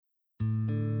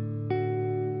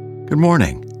Good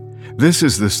morning. This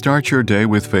is the Start Your Day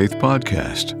with Faith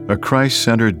podcast, a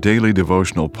Christ-centered daily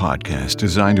devotional podcast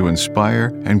designed to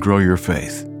inspire and grow your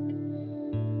faith.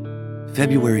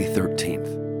 February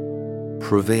 13th,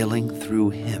 Prevailing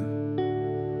Through Him.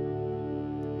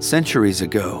 Centuries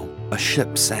ago, a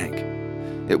ship sank.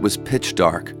 It was pitch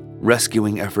dark.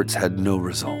 Rescuing efforts had no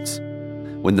results.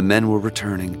 When the men were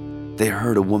returning, they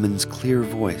heard a woman's clear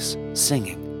voice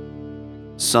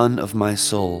singing, "Son of my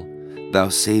soul, thou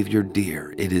Savior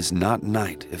dear, it is not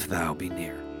night if thou be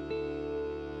near."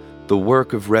 The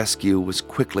work of rescue was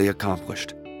quickly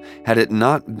accomplished. Had it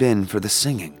not been for the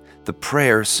singing, the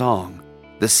prayer song,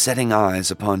 the setting eyes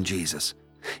upon Jesus,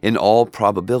 in all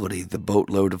probability the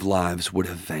boatload of lives would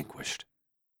have vanquished.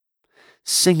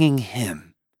 Singing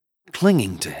Him,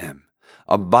 clinging to Him,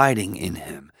 abiding in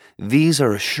Him, these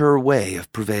are a sure way of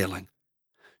prevailing.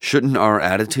 Shouldn't our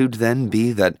attitude then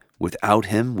be that without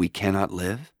Him we cannot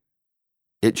live?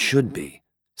 It should be,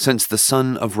 since the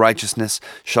Son of Righteousness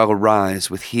shall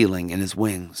arise with healing in His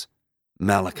wings.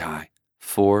 Malachi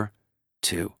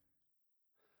 4:2.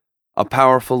 A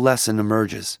powerful lesson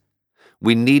emerges.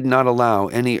 We need not allow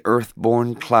any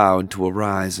earth-born cloud to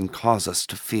arise and cause us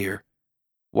to fear.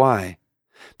 Why?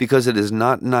 Because it is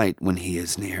not night when He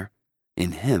is near.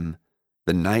 In Him,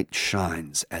 the night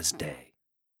shines as day.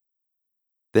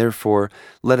 Therefore,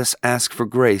 let us ask for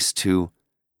grace to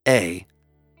A.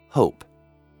 Hope.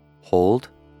 Hold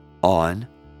on,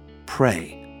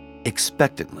 pray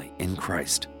expectantly in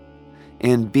Christ.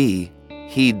 And B.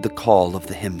 Heed the call of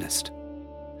the hymnist.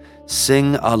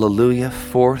 Sing Alleluia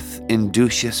forth in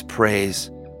duteous praise,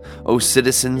 O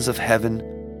citizens of heaven,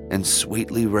 and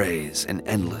sweetly raise an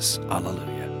endless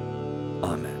Alleluia.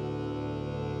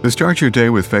 Amen. The Start Your Day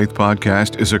with Faith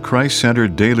podcast is a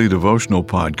Christ-centered daily devotional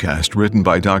podcast written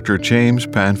by Dr. James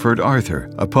Panford Arthur,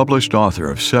 a published author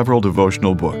of several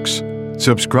devotional books.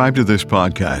 Subscribe to this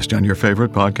podcast on your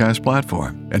favorite podcast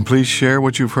platform, and please share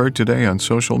what you've heard today on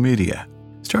social media.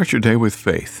 Start your day with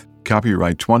faith.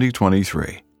 Copyright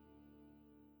 2023.